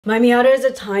My Miata is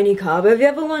a tiny car, but have you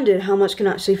ever wondered how much can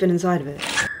actually fit inside of it?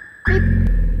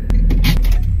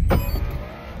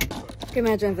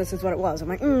 Imagine if this is what it was. I'm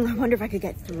like, I wonder if I could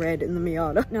get thread in the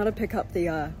Miata. Now to pick up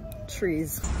the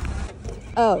trees.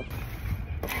 Oh.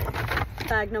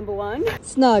 Bag number one.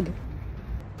 Snug.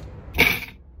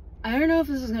 I don't know if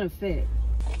this is gonna fit.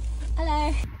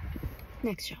 Hello.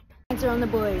 Next shop. Thanks are on the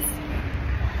boys.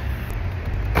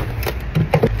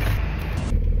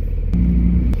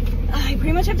 I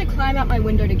pretty much have to climb out my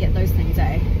window to get those things,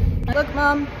 eh? Look,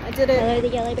 Mom, I did it. Hello, the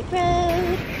yellow brick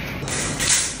road.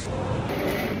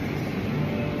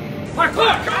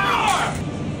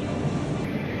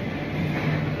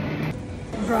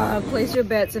 Bruh, place your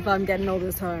bets if I'm getting all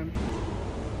this home.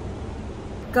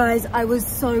 Guys, I was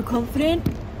so confident.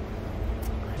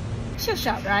 She'll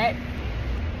shut, right?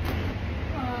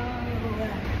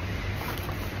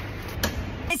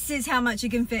 This is how much you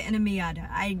can fit in a Miata.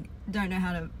 I don't know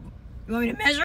how to... You want me to measure?